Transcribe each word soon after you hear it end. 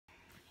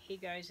Hey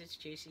guys, it's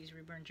JC's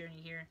Reborn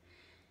Journey here,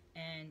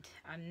 and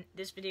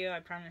this video I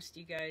promised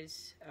you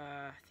guys,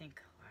 I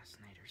think last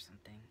night or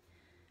something,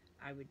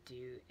 I would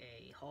do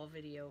a haul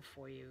video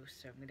for you,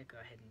 so I'm gonna go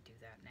ahead and do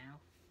that now.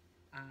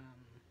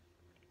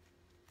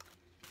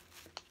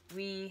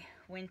 We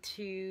went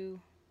to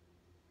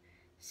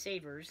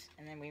Savers,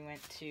 and then we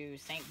went to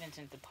St.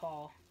 Vincent de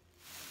Paul,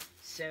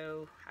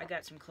 so I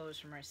got some clothes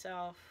for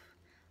myself.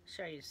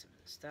 Show you some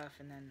of the stuff,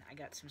 and then I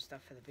got some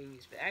stuff for the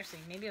babies. But actually,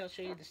 maybe I'll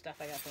show you the stuff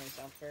I got for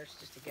myself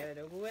first, just to get it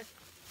over with.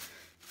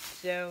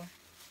 So,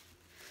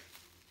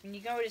 when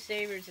you go to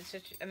Savers, it's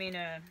such,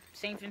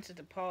 St. Vincent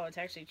de Paul, it's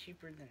actually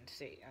cheaper than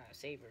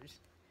Savers.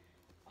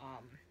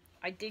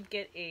 I did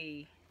get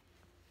a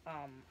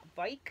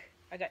bike.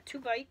 I got 2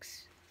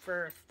 bikes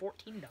for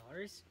 $14,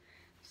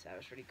 so that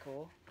was pretty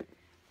cool.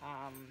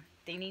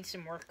 They need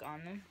some work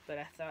on them, but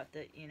I thought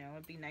that,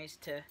 it'd be nice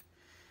to,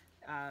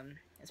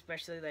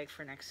 especially like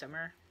for next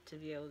summer, to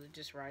be able to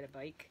just ride a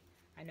bike.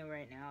 I know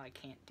right now I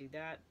can't do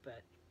that,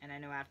 and I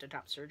know after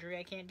top surgery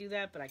I can't do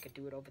that, but I could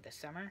do it over the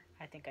summer.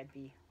 I think I'd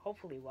be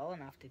hopefully well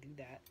enough to do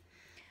that.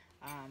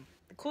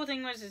 The cool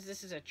thing is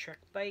this is a trick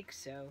bike,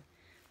 so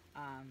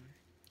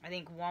I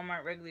think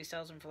Walmart regularly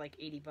sells them for like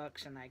 80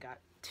 bucks, and I got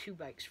 2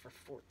 bikes for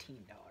 $14.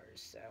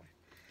 So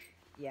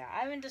yeah,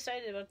 I haven't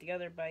decided about the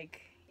other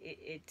bike.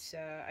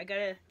 I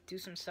gotta do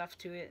some stuff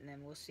to it, and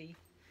then we'll see.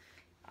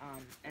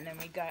 And then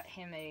we got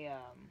him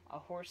a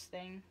horse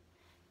thing,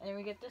 and then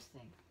we get this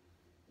thing,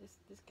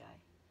 this guy.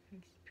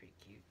 He's pretty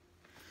cute.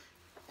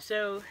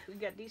 So we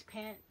got these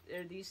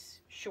these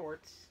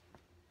shorts.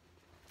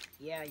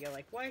 Yeah, you're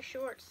like, why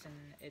shorts? And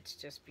it's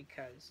just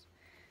because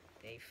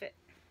they fit.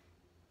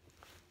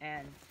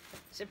 And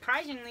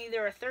surprisingly,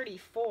 they're a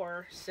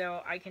 34,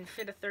 so I can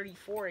fit a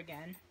 34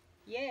 again.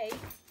 Yay!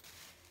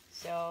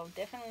 So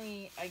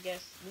definitely, I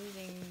guess,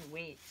 losing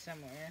weight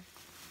somewhere,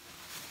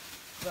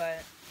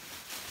 but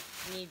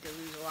need to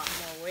lose a lot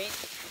more weight.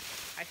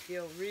 I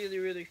feel really,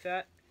 really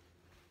fat.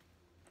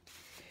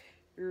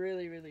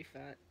 Really, really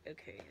fat.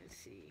 Okay, let's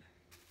see.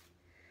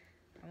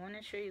 I want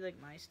to show you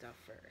like my stuff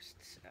first.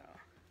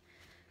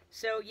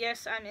 So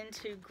yes, I'm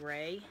into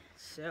gray.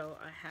 So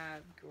I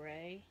have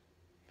gray.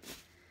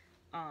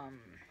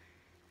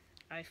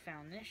 I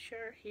found this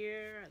shirt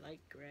here. I like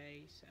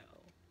gray, so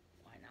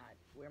why not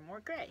wear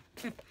more gray?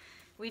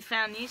 We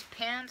found these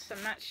pants.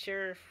 I'm not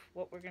sure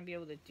what we're gonna be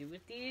able to do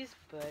with these,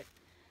 but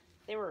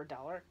they were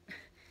 $1,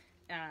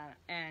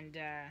 and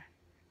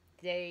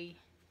they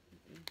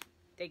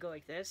go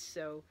like this,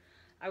 so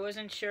I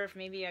wasn't sure if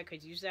maybe I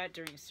could use that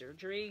during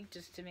surgery,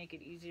 just to make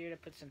it easier to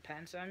put some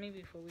pants on me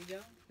before we go.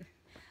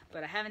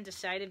 But I haven't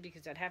decided,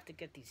 because I'd have to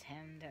get these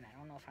hemmed, and I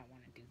don't know if I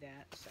want to do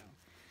that, so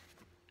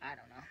I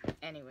don't know.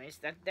 Anyways,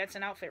 that's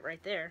an outfit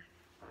right there.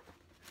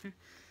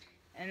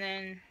 And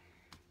then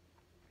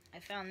I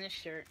found this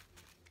shirt,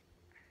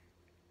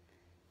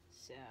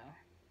 so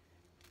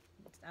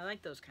I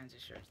like those kinds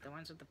of shirts, the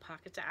ones with the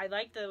pockets. I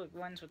like the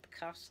ones with the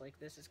cuffs, like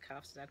this is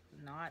cuffs, that's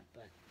not,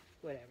 but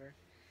whatever.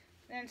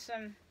 Then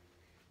some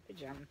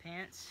pajama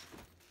pants.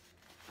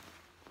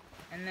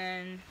 And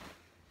then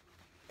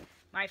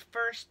my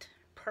first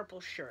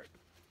purple shirt.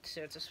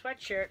 So it's a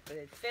sweatshirt, but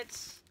it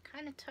fits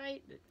kind of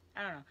tight, but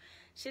I don't know.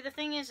 See, the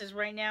thing is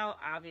right now,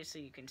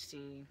 obviously you can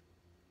see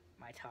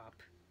my top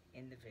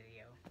in the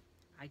video.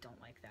 I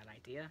don't like that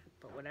idea,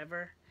 but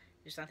whatever.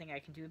 There's nothing I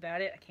can do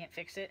about it. I can't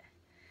fix it.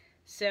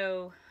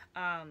 So,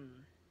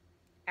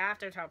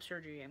 after top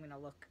surgery, I'm going to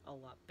look a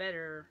lot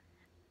better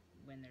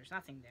when there's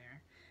nothing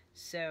there.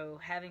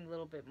 So, having a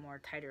little bit more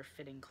tighter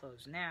fitting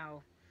clothes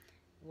now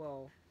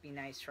will be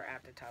nice for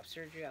after top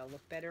surgery. I'll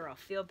look better. I'll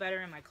feel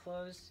better in my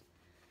clothes.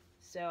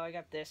 So, I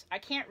got this. I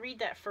can't read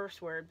that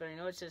first word, but I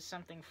know it says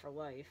something for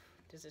life.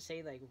 Does it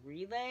say, like,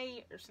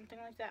 relay or something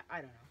like that? I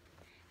don't know.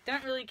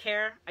 Don't really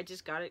care. I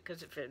just got it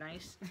because it fit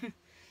nice.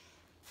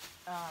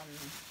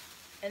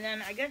 And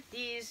then I got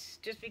these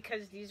just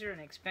because these are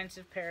an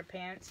expensive pair of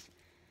pants,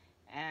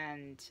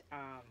 and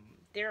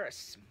they're a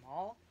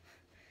small,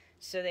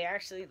 so they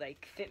actually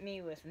like fit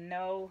me with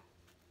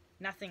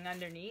nothing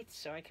underneath,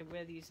 so I could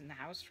wear these in the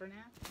house for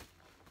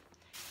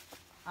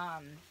now.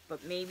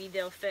 But maybe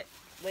they'll fit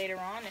later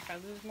on if I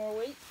lose more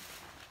weight.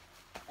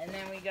 And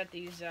then we got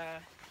these.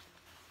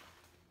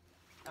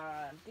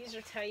 These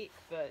are tight,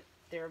 but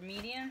they're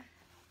medium.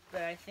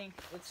 But I think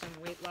with some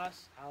weight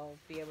loss, I'll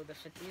be able to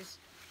fit these.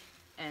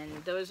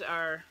 And those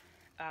are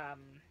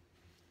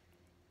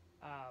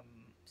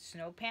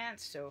snow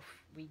pants, so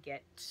if we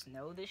get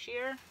snow this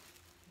year,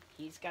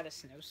 he's got a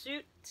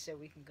snowsuit, so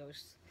we can go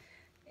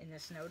in the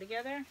snow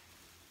together.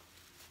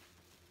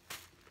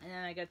 And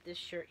then I got this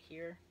shirt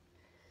here.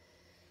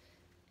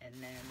 And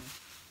then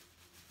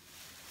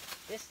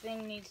this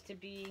thing needs to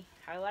be,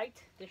 I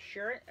liked the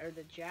shirt, or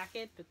the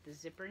jacket, but the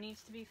zipper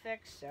needs to be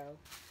fixed, so.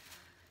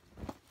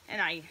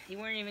 And you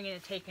weren't even going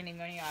to take any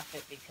money off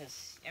it,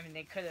 because,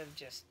 they could have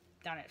just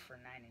done it for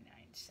 99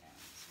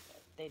 cents,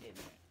 but they didn't.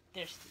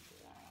 They're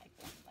stupid. I don't like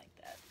them like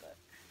that, but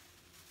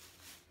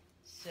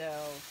so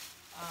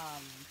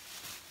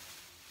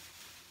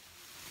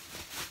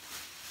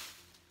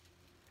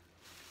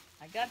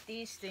I got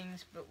these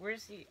things, but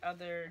where's the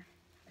other?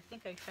 I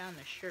think I found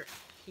the shirt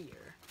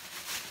here.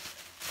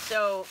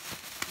 So,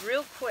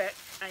 real quick,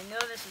 I know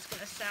this is going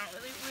to sound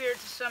really weird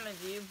to some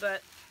of you,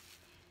 but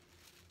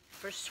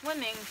for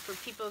swimming, for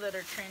people that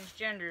are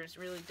transgender, is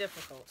really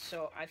difficult.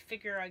 So I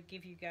figure I'd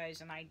give you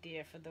guys an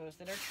idea for those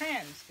that are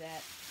trans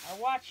that are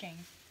watching.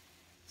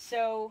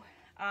 So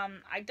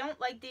I don't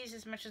like these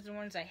as much as the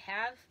ones I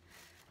have,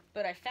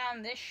 but I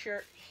found this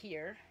shirt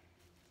here.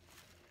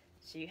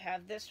 So you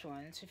have this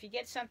one. So if you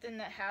get something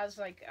that has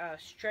like a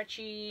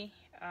stretchy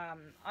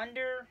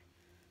under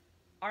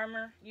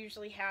armor,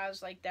 usually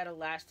has like that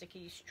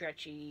elasticy,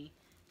 stretchy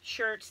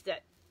shirts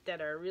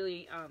that are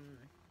really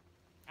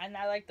and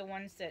I like the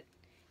ones that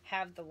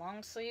have the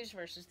long sleeves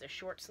versus the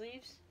short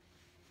sleeves.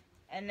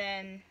 And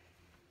then,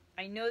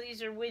 I know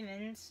these are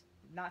women's.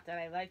 Not that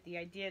I like the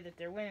idea that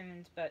they're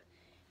women's, but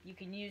you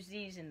can use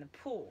these in the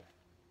pool.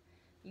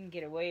 You can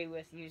get away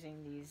with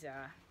using these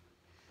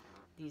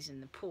in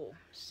the pool.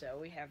 So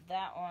we have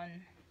that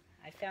one.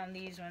 I found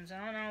these ones. I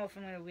don't know if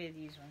I'm going to wear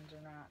these ones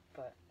or not,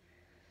 but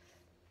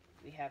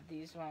we have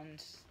these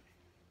ones.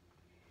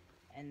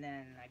 And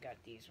then I got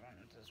these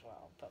ones as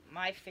well. But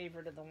my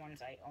favorite are the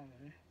ones I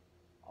own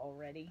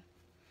already.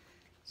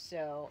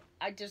 So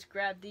I just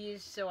grabbed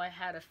these so I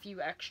had a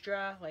few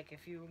extra. Like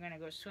if you were going to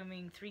go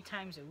swimming 3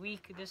 times a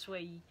week. This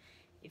way,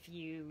 if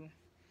you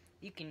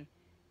can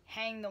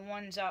hang the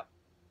ones up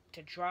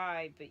to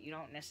dry, but you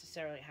don't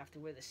necessarily have to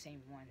wear the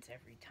same ones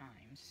every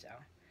time. So,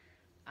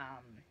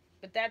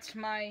 but that's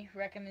my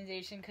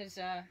recommendation, because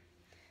the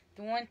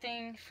one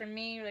thing for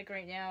me, like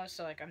right now,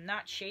 so like I'm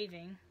not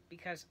shaving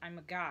because I'm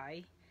a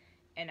guy,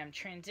 and I'm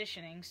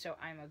transitioning, so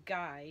I'm a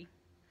guy.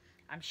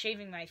 I'm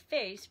shaving my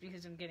face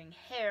because I'm getting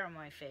hair on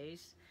my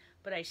face,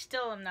 but I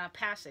still am not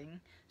passing.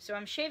 So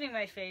I'm shaving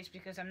my face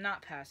because I'm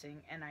not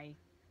passing, and I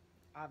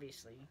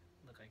obviously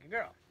look like a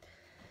girl.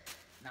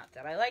 Not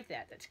that I like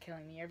that. That's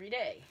killing me every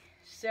day.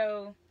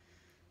 So,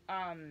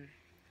 what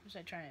was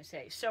I trying to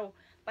say? So,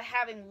 by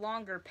having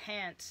longer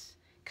pants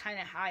kind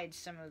of hides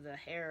some of the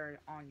hair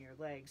on your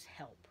legs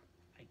help,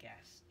 I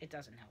guess. It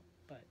doesn't help,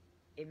 but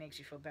it makes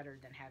you feel better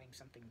than having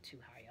something too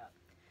high up.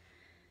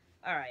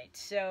 Alright,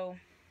 so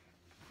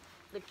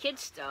the kid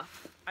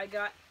stuff, I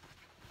got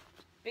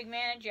Big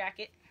Man a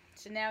jacket.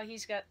 So now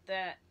he's got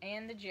that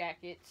and the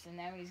jacket. So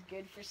now he's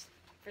good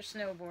for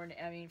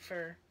snowboarding. I mean,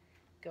 for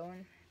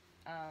going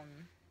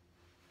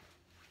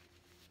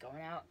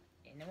out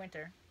in the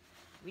winter.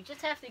 We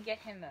just have to get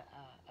him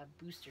a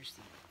booster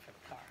seat for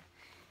the car.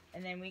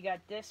 And then we got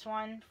this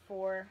one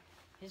for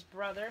his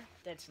brother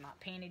that's not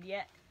painted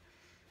yet.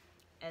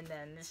 And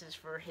then this is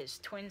for his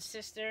twin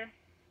sister,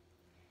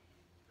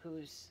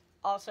 who's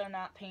also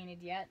not painted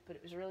yet, but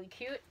it was really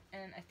cute.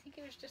 And I think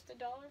it was just $1.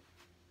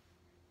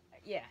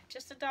 Yeah,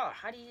 just $1.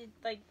 How do you,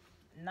 like,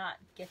 not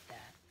get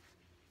that?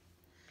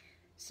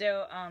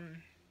 So,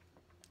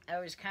 I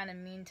was kind of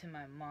mean to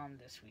my mom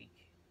this week.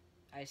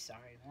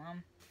 Sorry,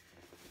 Mom.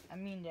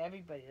 I'm mean to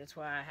everybody. That's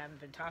why I haven't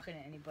been talking to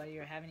anybody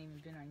or haven't even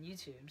been on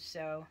YouTube.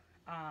 So,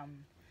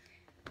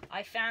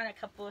 I found a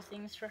couple of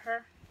things for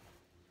her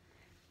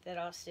that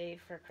I'll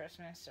save for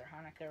Christmas or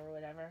Hanukkah or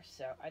whatever.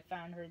 So, I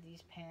found her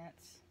these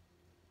pants.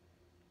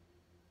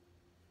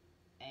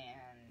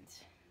 And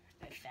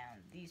I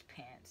found these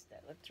pants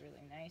that looked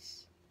really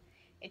nice.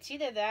 It's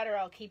either that or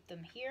I'll keep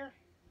them here,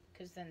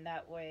 because then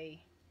that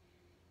way,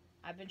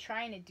 I've been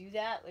trying to do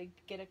that, like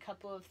get a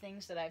couple of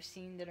things that I've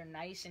seen that are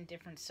nice in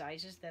different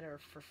sizes that are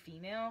for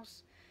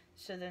females.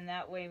 So then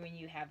that way when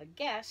you have a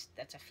guest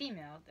that's a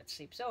female that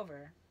sleeps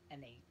over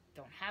and they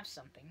don't have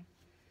something,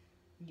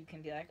 you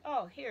can be like,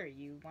 oh, here,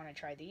 you want to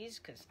try these?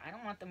 Because I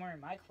don't want them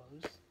wearing my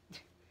clothes.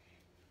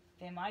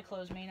 Then my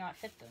clothes may not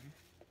fit them.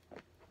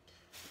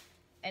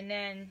 And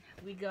then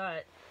we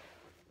got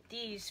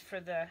these for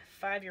the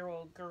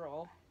 5-year-old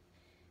girl.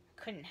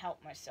 Couldn't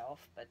help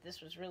myself, but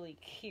this was really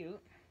cute.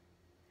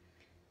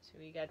 So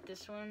we got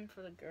this one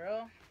for the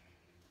girl.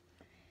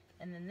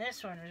 And then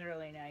this one was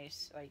really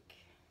nice. Like,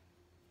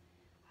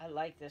 I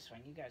like this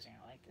one. You guys are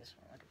going to like this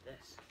one. Look at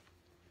this.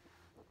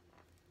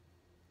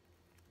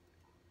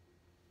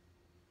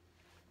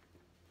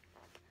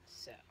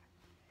 So.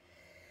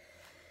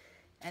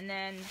 And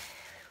then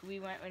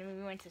when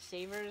we went to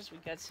Savers, we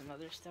got some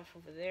other stuff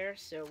over there.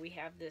 So we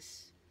have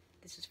this.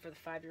 This is for the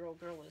 5-year-old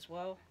girl as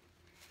well.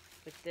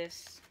 With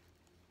this.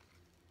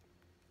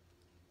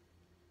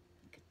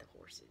 Look at the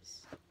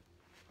horses.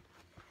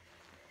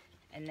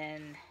 And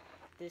then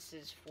this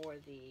is for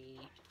the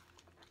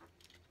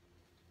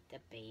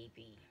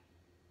baby.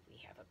 We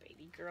have a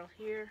baby girl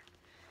here.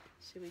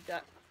 So we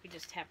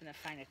just happened to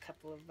find a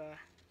couple of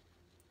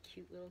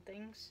cute little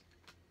things.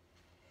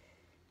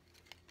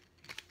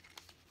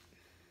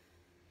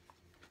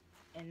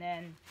 And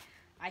then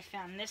I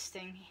found this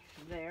thing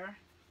there.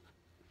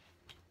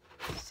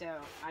 So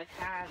I've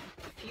had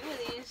a few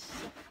of these,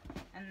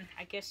 and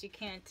I guess you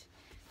can't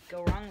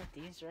go wrong with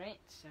these, right?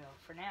 So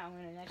for now,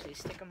 I'm going to actually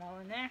stick them all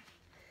in there.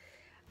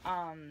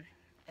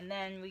 And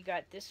then we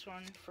got this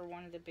one for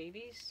one of the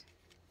babies.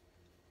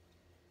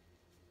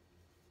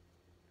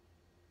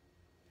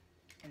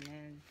 And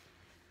then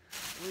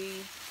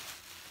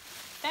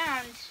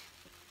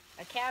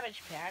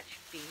Cabbage Patch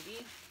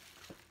baby.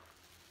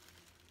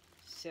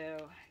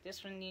 So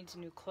this one needs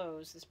new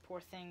clothes. This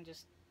poor thing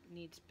just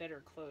needs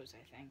better clothes,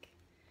 I think.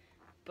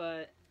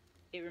 But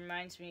it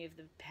reminds me of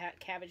the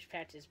Cabbage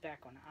Patches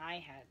back when I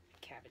had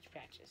Cabbage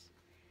Patches.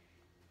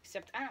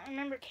 Except I don't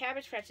remember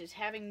Cabbage Patches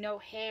having no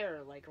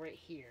hair like right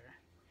here.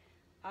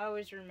 I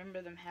always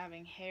remember them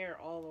having hair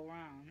all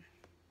around.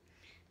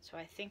 So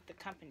I think the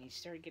company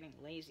started getting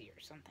lazy or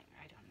something.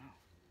 I don't know.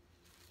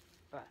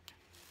 But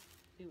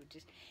we would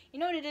just... You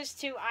know what it is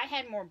too? I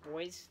had more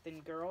boys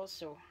than girls.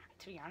 So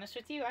to be honest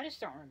with you, I just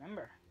don't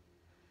remember.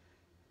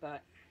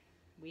 But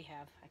we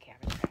have a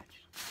Cabbage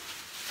Patch.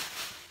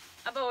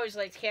 I've always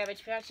liked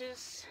Cabbage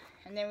Patches.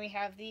 And then we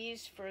have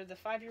these for the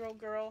 5-year-old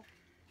girl.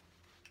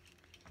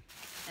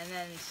 And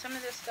then some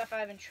of this stuff I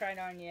haven't tried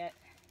on yet.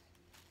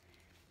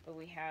 But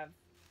we have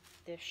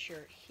this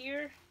shirt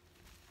here.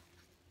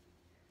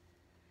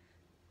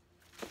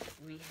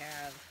 We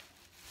have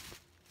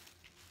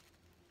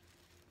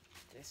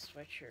this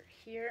sweatshirt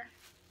here.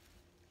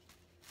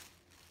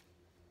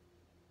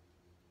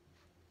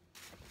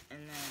 And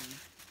then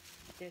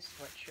this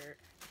sweatshirt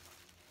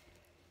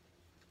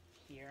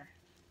here.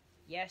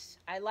 Yes,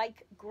 I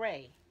like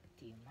gray.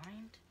 Do you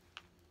mind?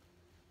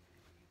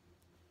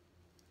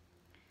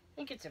 I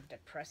think it's a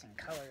depressing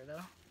color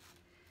though,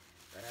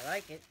 but I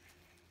like it.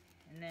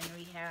 And then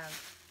we have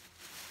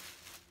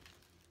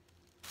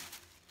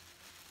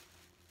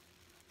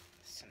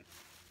some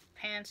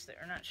pants that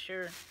we're not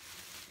sure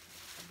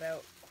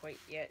about quite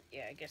yet.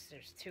 Yeah, I guess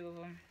there's 2 of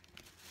them.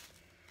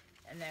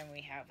 And then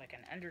we have like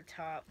an under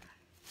top.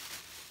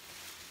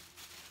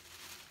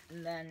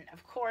 And then,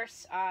 of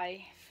course,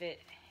 I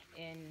fit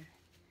in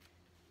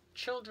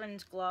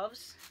children's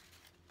gloves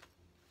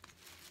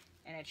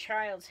and a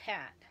child's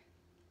hat.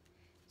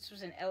 This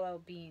was an LL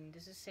Bean.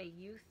 Does it say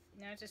youth?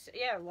 No, it just,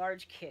 yeah,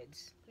 large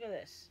kids. Look at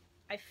this.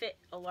 I fit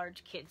a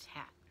large kid's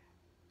hat.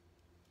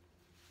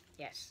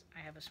 Yes, I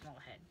have a small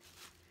head.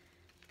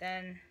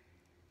 Then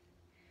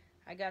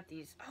I got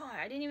these. Oh,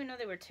 I didn't even know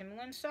they were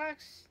Timberland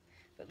socks.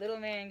 But little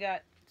man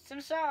got some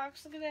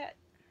socks. Look at that.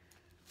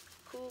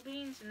 Cool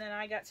beans. And then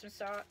I got some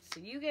socks.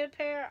 So you get a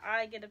pair,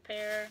 I get a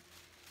pair.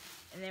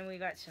 And then we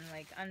got some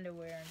like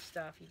underwear and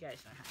stuff. You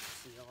guys don't have to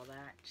see all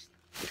that.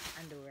 Just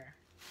underwear.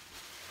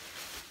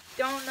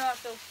 Don't know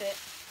if they'll fit.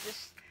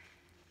 Just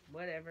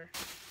whatever.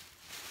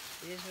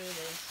 It is what it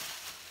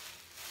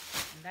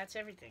is. And that's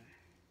everything.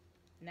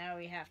 Now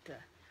we have to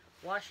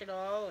wash it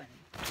all and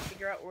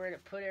figure out where to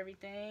put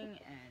everything.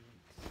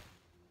 And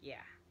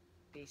yeah,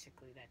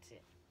 basically that's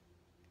it.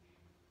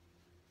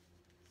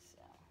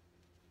 So,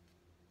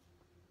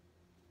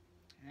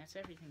 and that's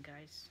everything,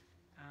 guys.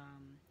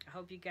 I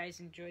hope you guys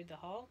enjoyed the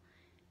haul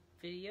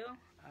video.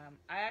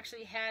 I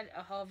actually had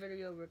a haul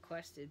video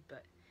requested,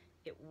 but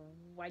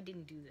I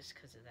didn't do this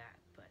because of that.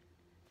 But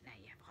now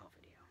you have a haul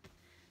video.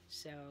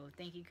 So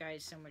thank you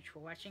guys so much for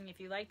watching. If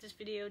you like this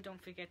video,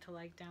 don't forget to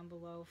like down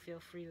below. Feel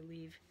free to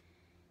leave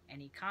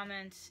any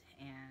comments.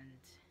 And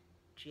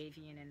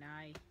Jayvian and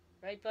I,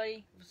 right,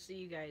 buddy? We'll see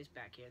you guys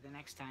back here the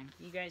next time.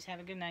 You guys have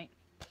a good night.